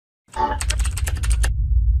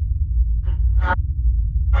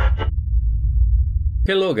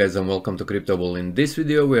Hello guys and welcome to Crypto Bull. In this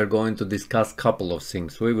video we are going to discuss couple of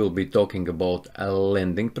things. We will be talking about a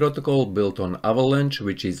lending protocol built on Avalanche,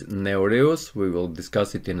 which is Nereus. We will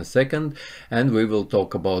discuss it in a second, and we will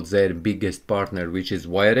talk about their biggest partner, which is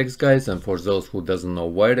Wirex, guys. And for those who doesn't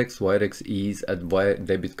know Wirex is a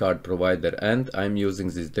debit card provider, and I'm using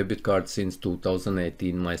this debit card since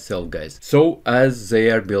 2018 myself, guys. So as they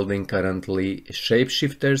are building currently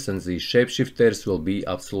shapeshifters, and these shapeshifters will be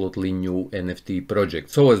absolutely new NFT project.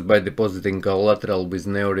 So as by depositing collateral with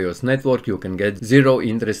Nereus network you can get 0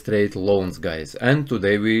 interest rate loans, guys. And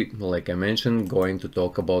today we, like I mentioned, going to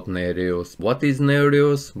talk about Nereus. What is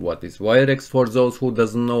Nereus? What is Wirex for those who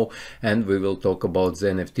doesn't know? And we will talk about the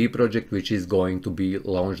NFT project, which is going to be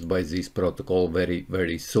launched by this protocol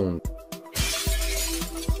very soon.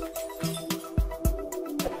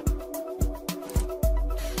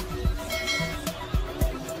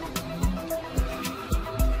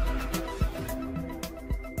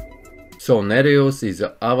 So Nereus is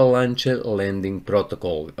an Avalanche lending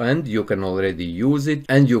protocol, and you can already use it,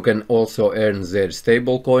 and you can also earn their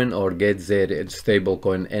stablecoin or get their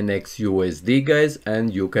stablecoin NXUSD, guys,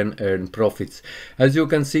 and you can earn profits. As you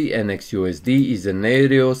can see, NXUSD is a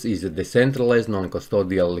Nereus is a decentralized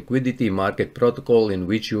non-custodial liquidity market protocol in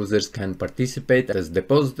which users can participate as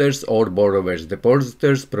depositors or borrowers.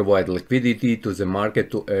 Depositors provide liquidity to the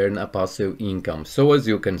market to earn a passive income. So as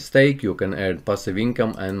you can stake, you can earn passive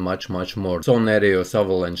income and much more. So Nereus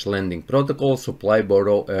Avalanche lending protocol, supply,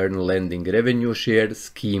 borrow, earn, lending, revenue share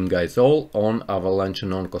scheme, guys, all on Avalanche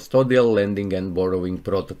non-custodial lending and borrowing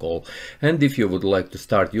protocol. And if you would like to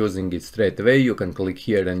start using it straight away, you can click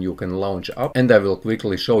here and you can launch app, and I will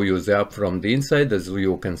quickly show you the app from the inside. As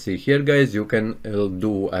you can see here, guys, you can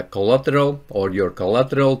do a collateral or your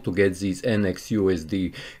collateral to get these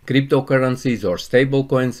NXUSD cryptocurrencies or stable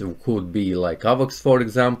coins. It could be like AVAX, for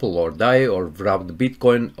example, or DAI, or wrapped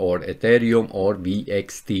Bitcoin, or Ethereum, or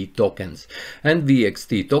VXT tokens. And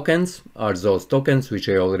VXT tokens are those tokens which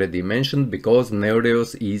I already mentioned, because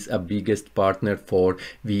Nereus is a biggest partner for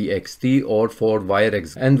VXT or for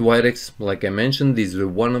Wirex. And Wirex, like I mentioned, is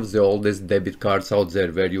one of the oldest debit cards out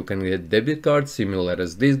there, where you can get debit cards similar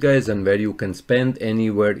as these, guys, and where you can spend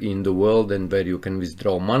anywhere in the world, and where you can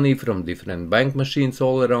withdraw money from different bank machines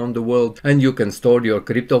all around the world, and you can store your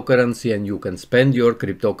cryptocurrency and you can spend your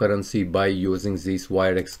cryptocurrency by using this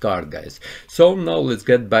Wirex card, guys. So now let's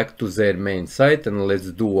get back to their main site and let's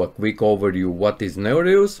do a quick overview what is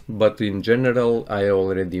Nereus. But in general, I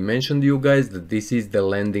already mentioned you guys that this is the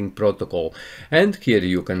lending protocol, and here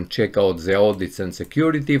you can check out the audits and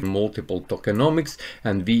security, multiple tokenomics,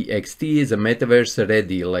 and VXT is a metaverse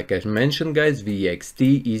ready. Like I mentioned, guys,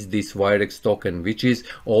 VXT is this Wirex token which is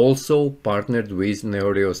also partnered with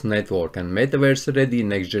Nereus network, and metaverse ready,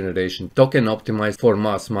 next generation token optimized for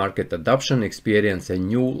mass market adoption, experience a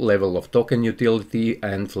new level of token utility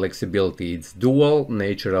and flexibility. Its dual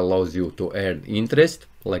nature allows you to earn interest,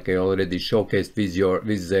 like I already showcased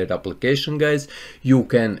with their application, guys. You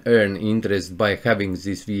can earn interest by having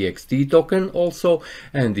this VXT token also,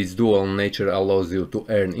 and its dual nature allows you to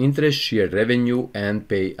earn interest, share revenue, and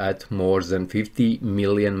pay at more than 50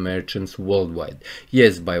 million merchants worldwide.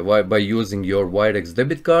 Yes, by using your Wirex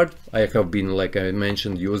debit card. I have been, like I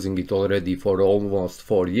mentioned, using it already for almost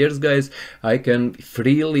 4 years, guys. I can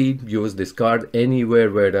freely use this card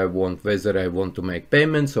anywhere where I want, whether I want to make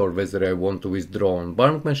payments or whether I want to withdraw on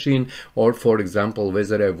bank machine, or for example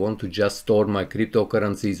whether I want to just store my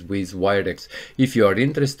cryptocurrencies with Wirex. If you are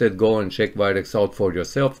interested, go and check Wirex out for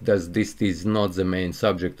yourself, as this is not the main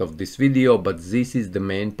subject of this video, but this is the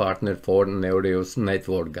main partner for Nereus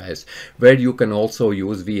network, guys, where you can also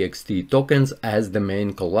use VXT tokens as the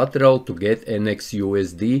main collateral to get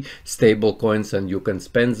NXUSD stable coins, and you can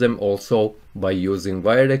spend them also by using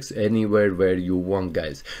Wirex anywhere where you want,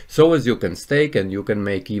 guys. So as you can stake and you can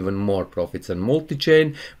make even more profits. And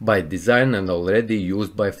multi-chain by design and already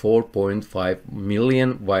used by 4.5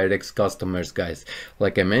 million Wirex customers, guys.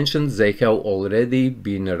 Like I mentioned, they have already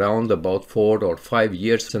been around about 4 or 5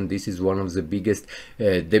 years, and this is one of the biggest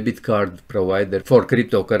debit card provider for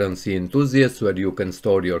cryptocurrency enthusiasts, where you can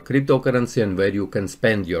store your cryptocurrency and where you can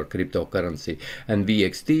spend your cryptocurrency. And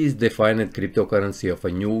VXT is defined cryptocurrency of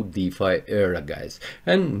a new DeFi era, guys.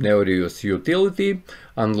 And Nereus utility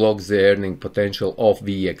unlocks the earning potential of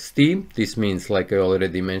VXT. This means, like I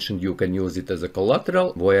already mentioned, you can use it as a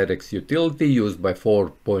collateral. Wirex utility used by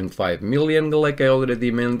 4.5 million, like I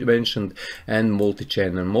already mentioned, and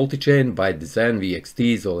multi-chain. And multi-chain by design,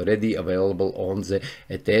 VXT is already available on the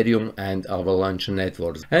Ethereum and Avalanche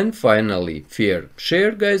networks. And finally, fair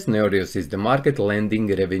share, guys. Nereus is the market lending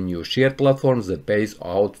revenue share platform that pays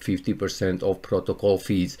out 50% of protocol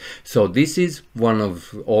fees. So this this is one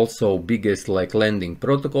of also biggest like lending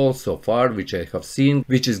protocols so far which I have seen,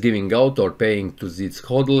 which is giving out or paying to its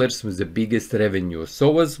hodlers with the biggest revenue.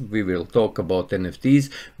 So as we will talk about NFTs,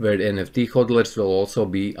 where NFT hodlers will also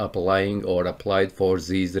be applying or applied for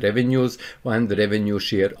these revenues and the revenue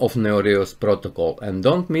share of Nereus protocol. And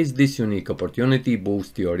don't miss this unique opportunity,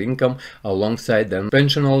 boost your income alongside an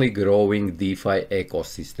intentionally growing DeFi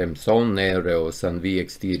ecosystem. So Nereus and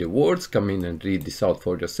VXT rewards, come in and read this out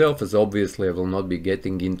for yourself, as obviously I will not be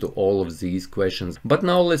getting into all of these questions. But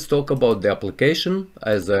now let's talk about the application.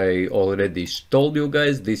 As I already told you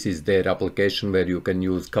guys, this is their application where you can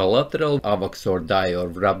use collateral, AVAX or DAI or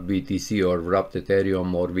wrapped BTC or wrapped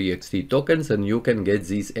Ethereum or VXT tokens, and you can get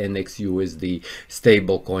these NXUSD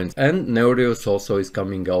stable coins. And Nereus also is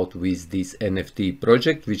coming out with this NFT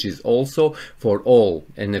project, which is also for all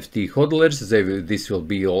NFT hodlers. This will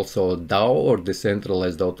be also DAO or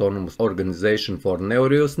decentralized autonomous organization for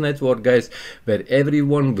Nereus network, guys, where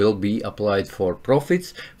everyone will be applied for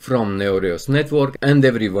profits from Nereus network, and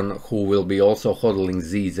everyone who will be also hodling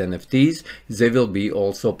these NFTs, they will be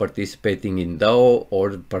also participating in DAO or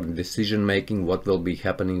decision making what will be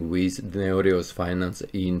happening with Nereus finance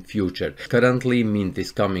in future. Currently mint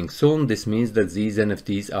is coming soon. This means that these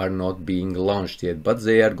NFTs are not being launched yet, but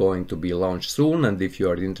they are going to be launched soon. And if you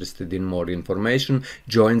are interested in more information,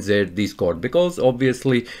 join their Discord, because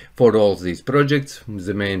obviously for all these projects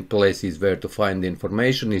the main places where to find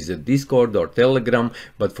information is a Discord or Telegram.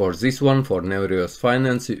 But for this one, for Nereus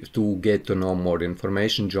finance, to get to know more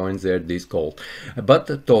information, join their Discord.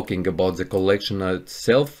 But talking about the collection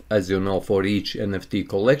itself, as you know, for each NFT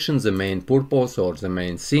collection, the main purpose or the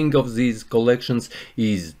main thing of these collections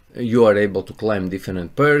is you are able to claim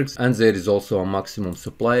different perks, and there is also a maximum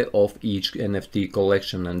supply of each NFT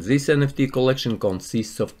collection. And this NFT collection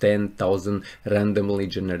consists of 10,000 randomly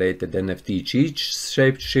generated NFT. Each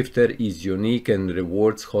shapeshifter is unique and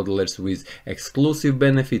rewards hodlers with exclusive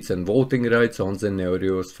benefits and voting rights on the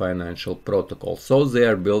Nereus financial protocol. So they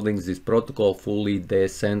are building this protocol fully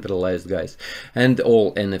decentralized, guys. And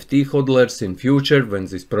all NFT hodlers in future, when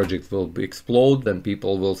this project will explode and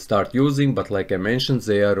people will start using, but like I mentioned,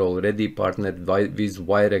 they are already partnered with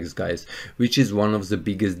Wirex, guys, which is one of the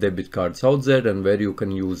biggest debit cards out there, and where you can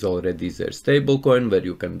use already their stablecoin, where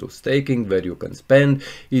you can do staking, where you can spend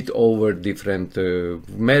it over different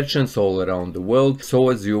merchants all around the world. So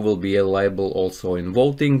as you will be liable also in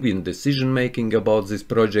voting, in decision making about this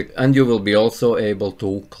project, and you will be also able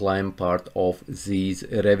to claim part of these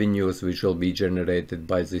revenues which will be generated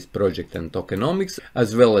by this project and tokenomics,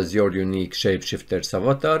 as well as your unique shapeshifter's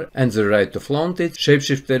avatar and the right to flaunt it.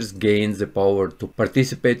 Shapeshifters gain the power to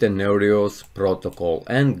participate in Nereus protocol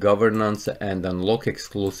and governance and unlock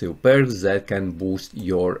exclusive perks that can boost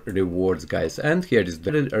your rewards, guys. And here is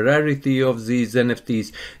the rarity of these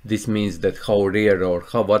NFTs. This means that how rare or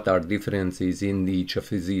what are differences in each of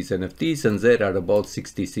these NFTs, and there are about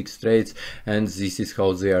 66 traits, and this is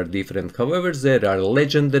how they are different. However, there are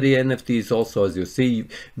legendary NFTs also, as you see.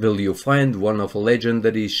 Will you find one of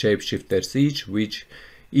legendary shapeshifters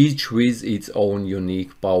each with its own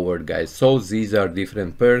unique power, guys. So these are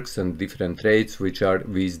different perks and different traits which are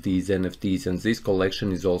with these NFTs, and this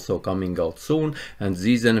collection is also coming out soon. And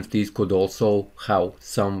these NFTs could also have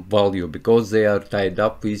some value because they are tied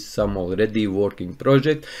up with some already working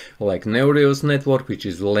project like Nereus network, which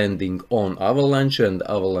is lending on Avalanche. And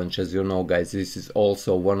Avalanche, as you know, guys, this is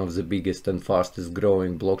also one of the biggest and fastest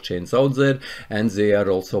growing blockchains out there, and they are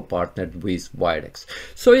also partnered with Wirex.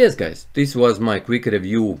 So yes, guys, this was my quick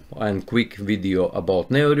review and quick video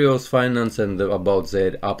about Nereus finance and about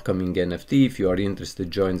their upcoming NFT. If you are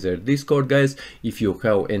interested, join their Discord, guys. If you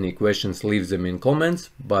have any questions, leave them in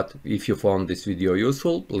comments. But if you found this video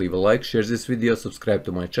useful, leave a like, share this video, subscribe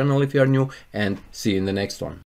to my channel if you are new, and see you in the next one.